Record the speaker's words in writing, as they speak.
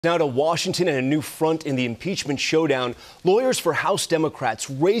Now to Washington and a new front in the impeachment showdown. Lawyers for House Democrats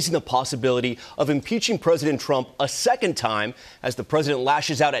raising the possibility of impeaching President Trump a second time as the president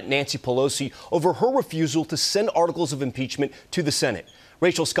lashes out at Nancy Pelosi over her refusal to send articles of impeachment to the Senate.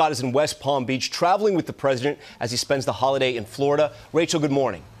 Rachel Scott is in West Palm Beach traveling with the president as he spends the holiday in Florida. Rachel, good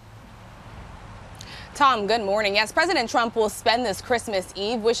morning. Tom, good morning. Yes, President Trump will spend this Christmas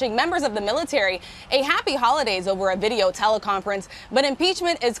Eve wishing members of the military a happy holidays over a video teleconference, but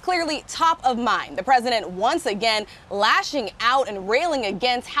impeachment is clearly top of mind. The president once again lashing out and railing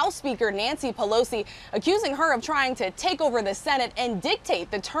against House Speaker Nancy Pelosi, accusing her of trying to take over the Senate and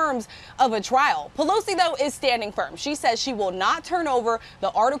dictate the terms of a trial. Pelosi, though, is standing firm. She says she will not turn over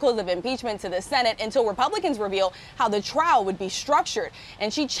the articles of impeachment to the Senate until Republicans reveal how the trial would be structured.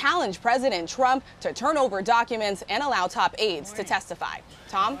 And she challenged President Trump to turn over documents and allow top aides to testify.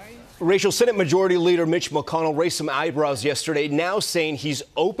 Tom? Rachel, Senate Majority Leader Mitch McConnell raised some eyebrows yesterday, now saying he's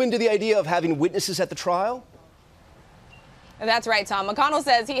open to the idea of having witnesses at the trial. That's right, Tom. McConnell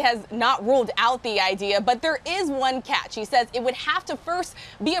says he has not ruled out the idea, but there is one catch. He says it would have to first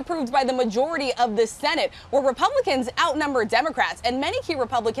be approved by the majority of the Senate, where Republicans outnumber Democrats, and many key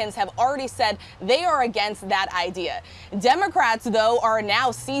Republicans have already said they are against that idea. Democrats, though, are now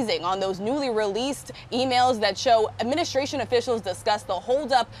seizing on those newly released emails that show administration officials discuss the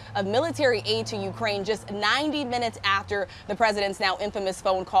holdup of military aid to Ukraine just 90 minutes after the president's now infamous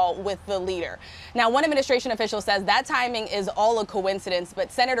phone call with the leader. Now, one administration official says that timing is all a coincidence,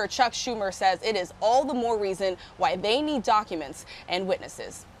 but Senator Chuck Schumer says it is all the more reason why they need documents and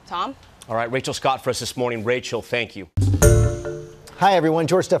witnesses. Tom? All right, Rachel Scott for us this morning. Rachel, thank you. Hi, everyone.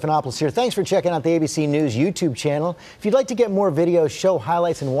 George Stephanopoulos here. Thanks for checking out the ABC News YouTube channel. If you'd like to get more videos, show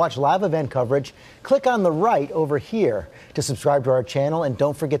highlights, and watch live event coverage, click on the right over here to subscribe to our channel. And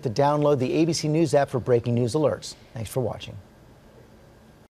don't forget to download the ABC News app for breaking news alerts. Thanks for watching.